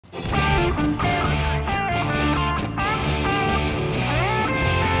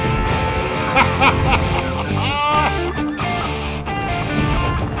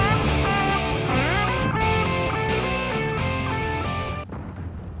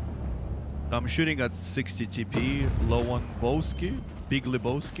I'm shooting at 60 TP, low on Bowski, Big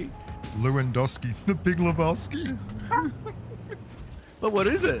Lebowski. Lewandowski, the Big Lebowski. But what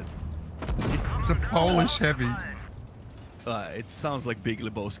is it? It's a Polish heavy. It sounds like Big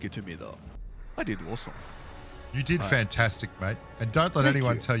Lebowski to me though. I did awesome. You did fantastic, mate. And don't let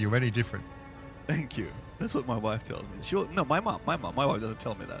anyone tell you any different. Thank you. That's what my wife tells me. No, my mom. My wife doesn't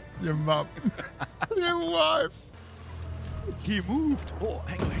tell me that. Your mum. Your wife. He moved. Oh,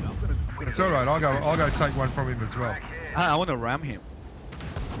 hang on. I'm gonna it's all right. I'll go take one from him as well. I want to ram him.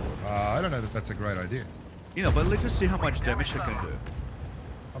 I don't know that that's a great idea. You know, but let's just see how much damage I can do.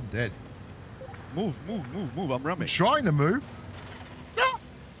 I'm dead. Move. I'm ramming. I'm trying to move.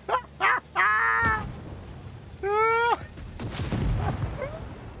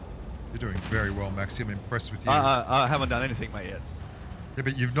 You're doing very well, Maxi. I'm impressed with you. I haven't done anything, mate, yet. Yeah,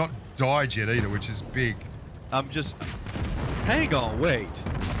 but you've not died yet either, which is big. I'm just... Hang on, wait.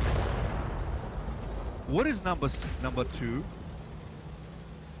 What is number 2?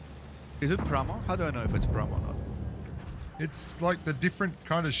 Is it Pramo? How do I know if it's Pramo or not? It's like the different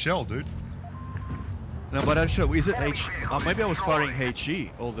kind of shell, dude. No, but I'm sure. Is it H? Maybe I was firing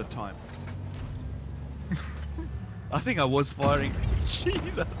HE all the time. I think I was firing HE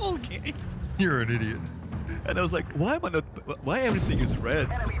the whole game. You're an idiot. And I was like, why am I not? Why everything is red?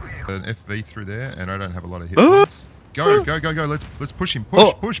 An FV through there, and I don't have a lot of hit points. Go! Let's push him.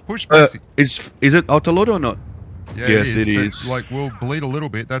 Push, Maxi. Is it auto load or not? Yeah, yes, it is. is. Like, we'll bleed a little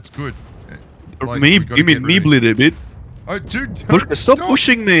bit. That's good. Like, You mean me bleed a bit? Oh, dude, Bushka, stop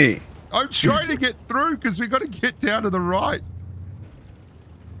pushing me. I'm trying to get through because we got to get down to the right.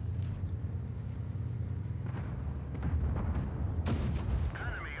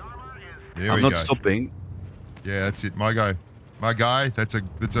 I'm not stopping. Yeah, that's it. My guy. That's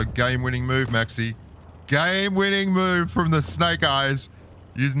a game-winning move, Maxi. Game-winning move from the Snake Eyes.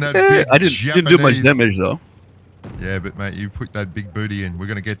 Using that big I didn't do much damage though. Yeah, but mate, you put that big booty in. We're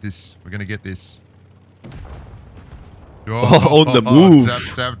gonna get this. Oh, on the move.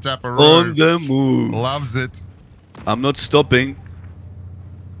 Tap on the move. Loves it. I'm not stopping.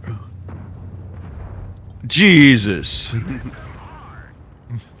 Jesus.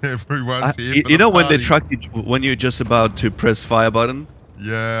 Everyone's here. You know when they track you when you're just about to press fire button?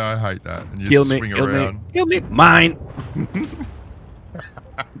 Yeah, I hate that. And you swing around. Kill me. Mine.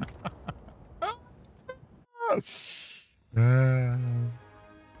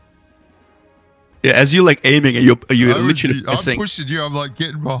 Yeah, as you like aiming and you're literally pressing. I'm pushing you. I'm like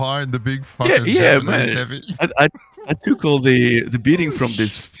getting behind the big fucking man. Heavy. I took all the beating from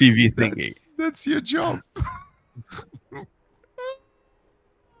this PV thingy. That's your job.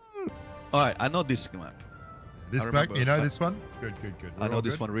 All right, I know this map. This map, you know this one? Good. I know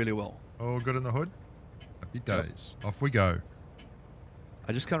this one really well. All good in the hood? Happy days. Yep. Off we go.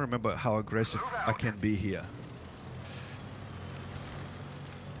 I just can't remember how aggressive I can be here.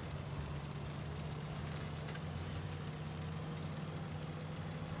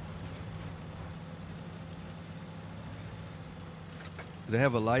 They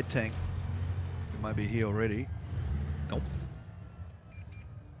have a light tank. It might be here already. Nope.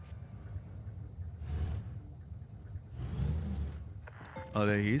 Oh,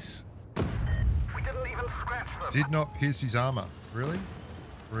 there he is. We didn't even scratch them. Did not pierce his armor. Really?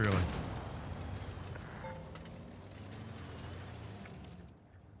 Really?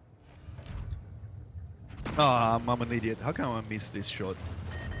 Oh, I'm an idiot. How come I miss this shot?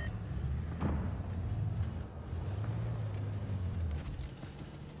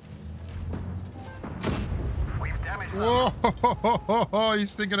 Whoa!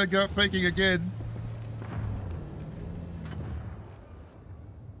 He's thinking of peeking again.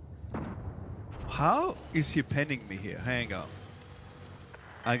 How is he penning me here? Hang on.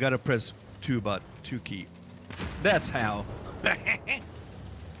 I gotta press 2 key. That's how. Hang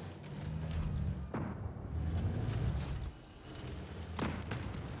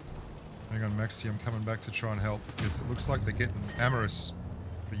on, Maxi, I'm coming back to try and help because it looks like they're getting amorous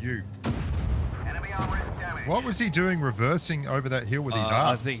for you. Enemy armor is damaged. What was he doing reversing over that hill with his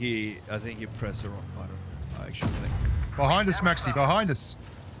arms? I think he pressed the wrong button. I actually think. Behind us, Maxi, behind us.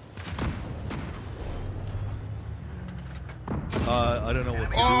 I don't know what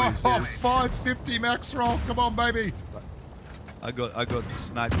to do. Oh, 550 max roll. Come on, baby. I got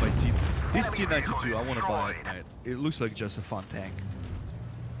sniped by T. This T92, I want to buy it, mate. It looks like just a fun tank.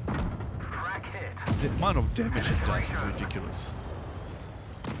 The amount of damage it does is ridiculous.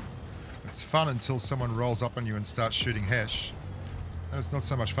 It's fun until someone rolls up on you and starts shooting hash. And it's not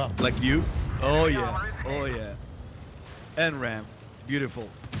so much fun. Like you? Oh yeah. Oh yeah. And ram. Beautiful.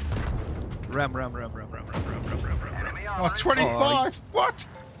 Ram. Oh, 25! What?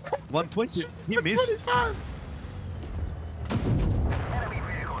 120. He missed. 125. Enemy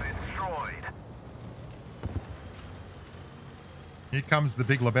vehicle destroyed. Here comes the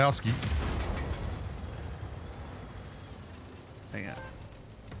big Lebowski. Hang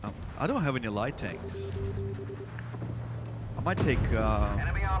on. I don't have any light tanks. I might take.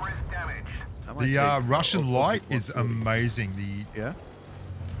 Enemy armor is damaged. I might The take, Russian light is amazing. Yeah.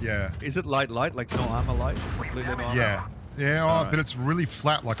 Yeah. Is it light, like no armor light? Completely no armor? Yeah. Yeah, Alright. but it's really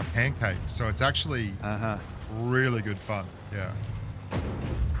flat like a pancake, so it's actually really good fun. Yeah.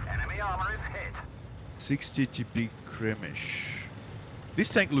 Enemy armor is hit. 60 TP Kremish. This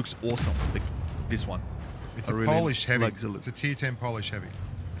tank looks awesome. This one. It's I a really Polish heavy. like the look. It's a tier 10 Polish heavy.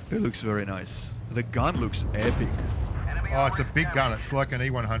 It looks very nice. The gun looks epic. Enemy Oh, it's a armor is big gun. damaged. It's like an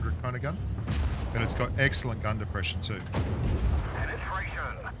E100 kind of gun. And it's got excellent gun depression too. Penetration.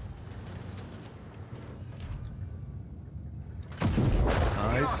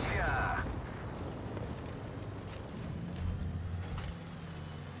 Nice. Yeah.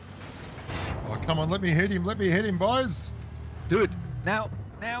 Oh, come on, let me hit him. Let me hit him, boys. Dude, now.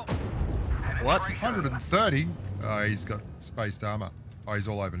 What? 130. Oh, he's got spaced armor. Oh, he's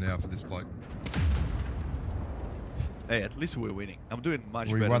all over now for this bloke. Hey, at least we're winning. I'm doing much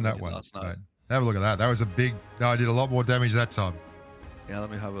We better won than that one. last night. Mate. Have a look at that. That was a big... No, I did a lot more damage that time. Yeah, let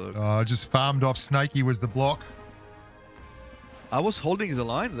me have a look. Oh, I just farmed off Snakey was the block. I was holding the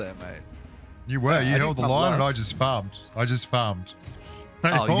line there, mate. You were. I You didn't held the come line and I last. just farmed. I just farmed. They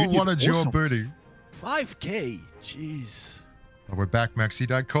Oh, you all did wanted your awesome. booty. 5k. Jeez. Oh, we're back, Maxi.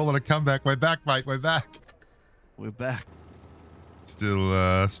 Don't call it a comeback. We're back, mate. We're back. We're back.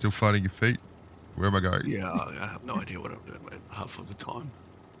 Still finding your feet. Where am I going? Yeah, I have no idea what I'm doing, mate. Half of the time.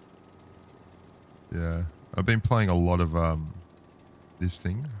 Yeah. I've been playing a lot of this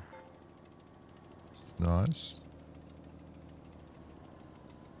thing. It's nice.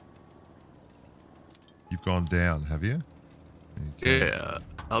 You've gone down, have you? Okay. Yeah,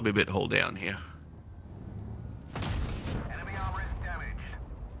 I'll be a bit hold down here. Enemy armor is damaged.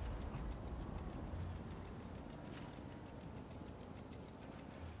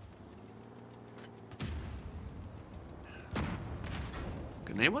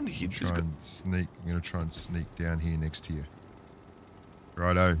 Can anyone hit this Try guy? and sneak. I'm going to try and sneak down here next to you.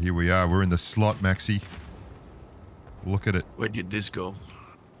 Righto, here we are. We're in the slot, Maxi. Look at it. Where did this go?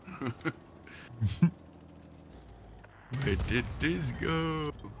 Where did this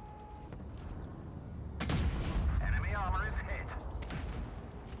go? Enemy armor is hit.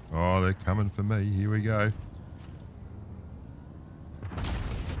 Oh, they're coming for me. Here we go.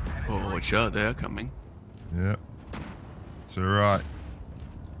 Oh, watch out, they're coming. Yep. It's all right.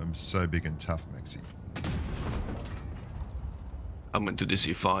 I'm so big and tough, Maxi. I'm into this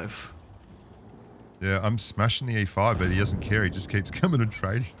E5. Yeah, I'm smashing the E5, but he doesn't care. He just keeps coming and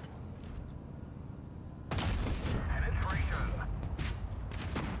trading. Penetration.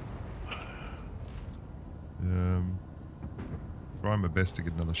 Trying my best to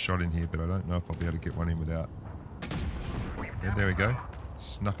get another shot in here, but I don't know if I'll be able to get one in without. Yeah, there we go.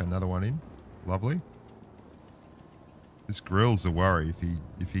 Snuck another one in. Lovely. This grill's a worry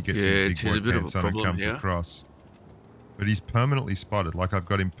if he gets Yeah, his it's big a white bit of pants a on and problem, comes yeah. across. But he's permanently spotted. Like, I've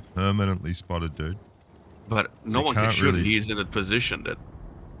got him permanently spotted, dude. But So no you one can can't shoot. really- He's in a position that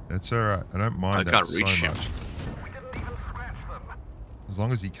That's all right. I don't mind I that can't so reach him. much. We didn't even scratch them. As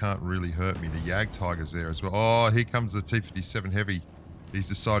long as he can't really hurt me. The Yag Tiger's there as well. Oh, here comes the T-57 Heavy. He's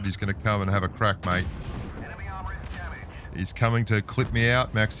decided he's going to come and have a crack, mate. Enemy armor is damaged. He's coming to clip me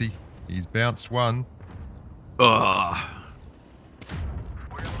out, Maxi. He's bounced one. ah,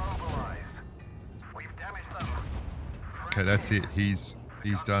 We're immobilized. We've damaged them. Okay, that's it. He's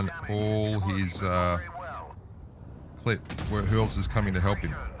done all his Very well. clip. Who else is coming to help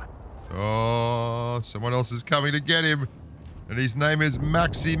him? Oh, someone else is coming to get him. And his name is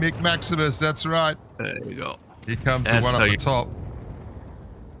Maxi McMaximus. That's right. there you go. Here comes the That's one how up the you- top.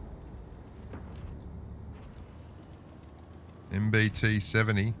 MBT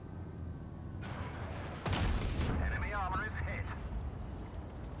 70. Enemy armor is hit.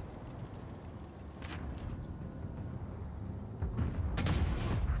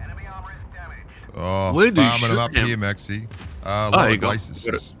 Enemy armor is damaged. Oh, Where do you farming him shoot up him? here, Maxi. Oh, Lot you of go.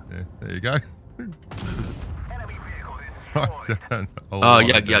 places. Yeah, there you go. Enemy vehicle I've destroyed. done a Oh, lot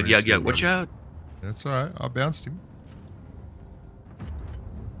yeah, of yeah, damage yeah, to yeah. him. Watch out. That's all right. I bounced him.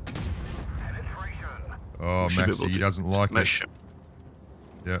 Penetration. Oh, We should be able Maxi, he to doesn't like it. Smash him.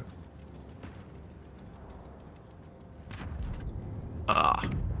 Yeah. Ah.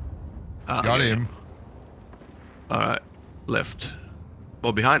 Got yeah. him. All right, left.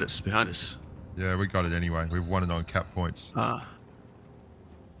 Oh, behind us, behind us. Yeah, we got it anyway. We've won it on cap points. Ah.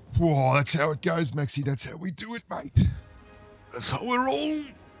 Whoa, that's how it goes, Maxi. That's how we do it, mate. That's how we roll.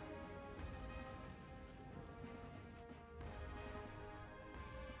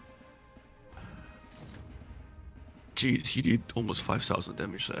 Jeez, he did almost 5,000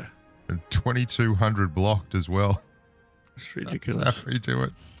 damage there. And 2,200 blocked as well. It's ridiculous. That's how we do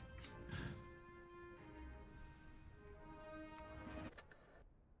it.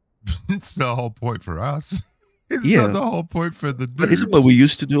 It's the whole point for us. It's not the whole point for the dudes. But isn't what we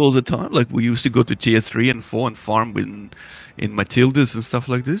used to do all the time? Like, we used to go to tier 3 and 4 and farm in Matildas and stuff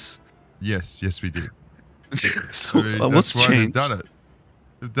like this? Yes, we did. So, I mean, what's that's why changed? they've done it.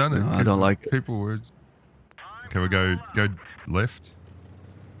 They've done it. No, I don't like it. People were... Okay, we'll go left.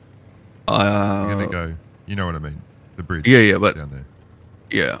 We're gonna go... You know what I mean. The bridge. Yeah, but... Down there.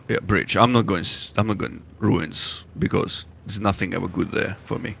 Yeah, bridge. I'm not going ruins because there's nothing ever good there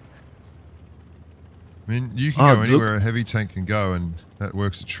for me. I mean, you can go anywhere a heavy tank can go, and that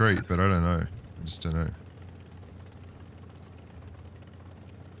works a treat. But I don't know. I just don't know.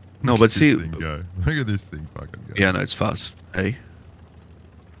 No, Look but at see, this thing go. Look at this thing fucking go. Yeah, no, it's fast. Hey,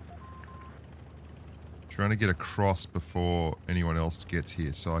 Trying to get across before anyone else gets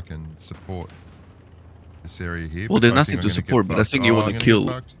here, so I can support this area here. Well, but there's I nothing think to I'm gonna support, get but I fucked. think you want I'm to gonna kill.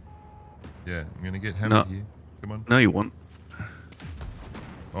 get fucked. Yeah, I'm gonna get hammered here. Come on. No, you won't.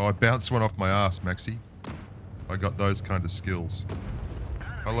 Oh, I bounced one off my ass, Maxi. I got those kind of skills.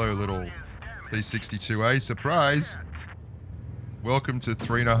 Hello, little P62A. Surprise! Welcome to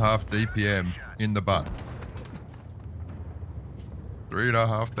 3.5 DPM in the butt.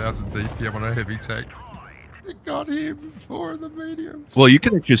 3,500 DPM on a heavy tank. It got here before the mediums. Well, you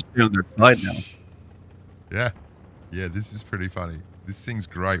can actually stay on their side now. Yeah, this is pretty funny. This thing's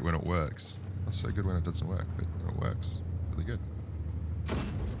great when it works. Not so good when it doesn't work, but when it works, really good.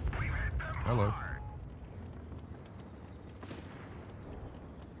 Hello.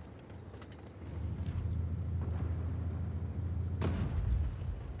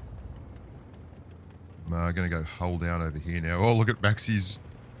 I'm going to go hull down over here now. Oh, look at Maxi's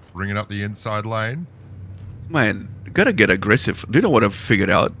ringing up the inside lane. Man, gotta get aggressive. Do you know what I've figured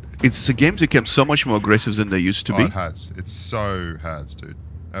out? It's the games became so much more aggressive than they used to be. It has. It so has, dude.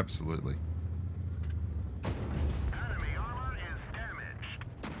 Absolutely.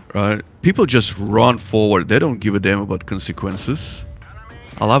 Right? People just run forward. They don't give a damn about consequences.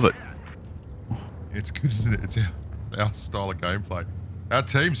 I love it. It's good, isn't it? It's our style of gameplay. Our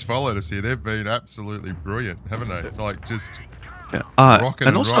team's followed us here. They've been absolutely brilliant, haven't they? Like, just rocking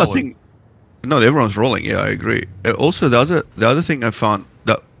and also, rolling. I think not everyone's rolling. Yeah, I agree. Also, the other thing I found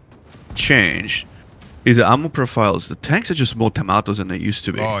that changed is the ammo profiles. The tanks are just more tomatoes than they used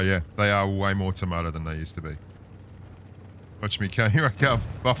to be. Oh yeah, they are way more tomato than they used to be. Watch me come. Here I come.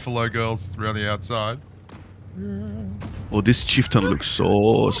 Buffalo girls around the outside. Oh, this chieftain looks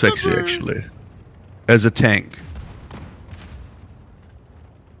so sexy, actually, as a tank.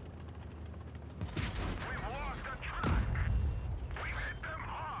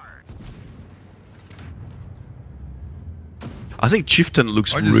 I think chieftain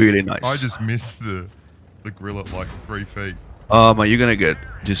looks really nice. I just missed the grill at like 3 feet. Man, you're gonna get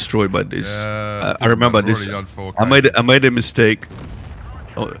destroyed by this. Yeah, I remember this. I made a mistake,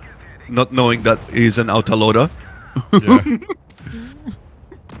 not knowing that he's an autoloader. Yeah.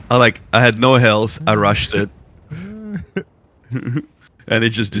 I had no health. I rushed it, and it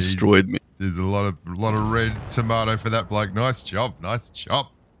just destroyed me. There's a lot of red tomato for that bloke. Nice job. Nice job.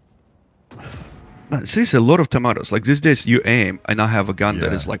 Man, see, it's a lot of tomatoes. Like these days, you aim, and I have a gun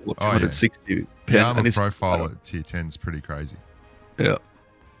that is like 260 The armor profile at tier 10 is pretty crazy. Yeah.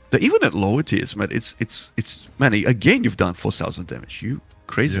 Even at lower tiers, man, it's man. Again, you've done 4,000 damage. You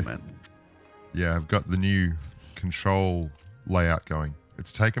crazy, man. Yeah, I've got the new control layout going.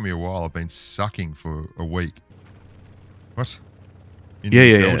 It's taken me a while. I've been sucking for a week. What? In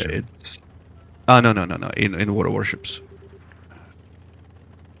Belgium? It's no. In Water Warships.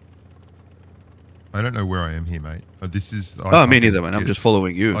 I don't know where I am here, mate. This is... Me neither, man. I'm just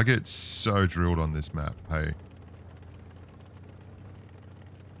following you. I get so drilled on this map, hey.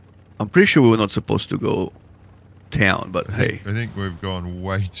 I'm pretty sure we were not supposed to go town, but I think we've gone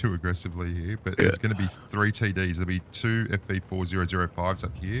way too aggressively here, but it's going to be 3 TDs. There'll be 2 FV4005s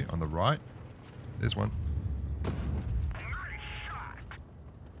up here on the right. There's one.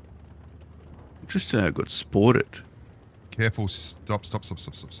 Interesting, I got spotted. Careful, stop.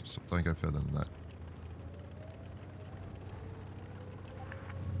 Don't go further than that.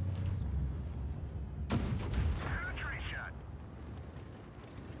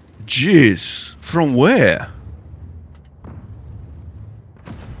 Jeez, from where?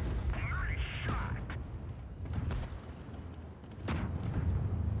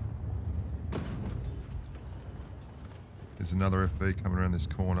 There's another FV coming around this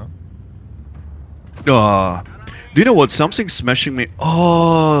corner. Do you know what? Something's smashing me.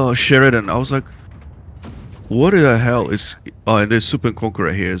 Oh, Sheridan. I was like, what the hell is... Oh, and there's Super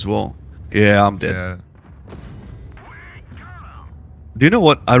Conqueror here as well. Yeah, I'm dead. Yeah. Do you know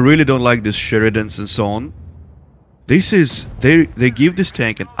what? I really don't like this Sheridans and so on. This is... They give this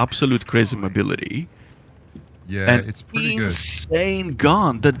tank an absolute crazy mobility. Yeah, and it's pretty good. Insane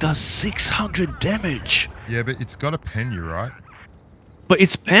gun that does 600 damage. Yeah, but it's got to pen you, right? But it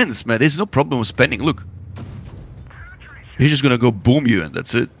spans, man. There's no problem with spanning. Look. He's just gonna go boom you and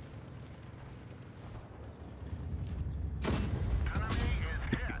that's it.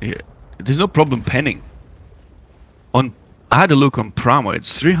 Yeah. There's no problem penning. I had a look on Primo.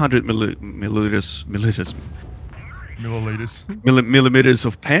 It's 300 millimeters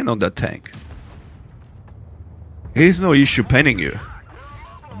of pen on that tank. There's no issue penning you.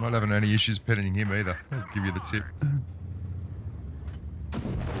 I'm not having any issues penning him either. I'll give you the tip.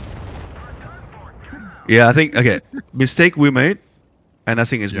 Yeah, I think mistake we made, and I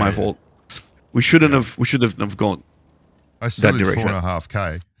think it's my fault. We shouldn't have gone. I still that did direction.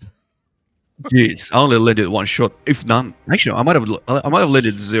 4.5k. Jeez, I only let it one shot, if none. Actually, I might have let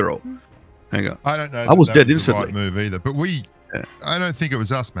it 0. Hang on. I don't know. I was dead the instantly. right move either, but I don't think it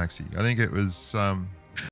was us, Maxi. I think it was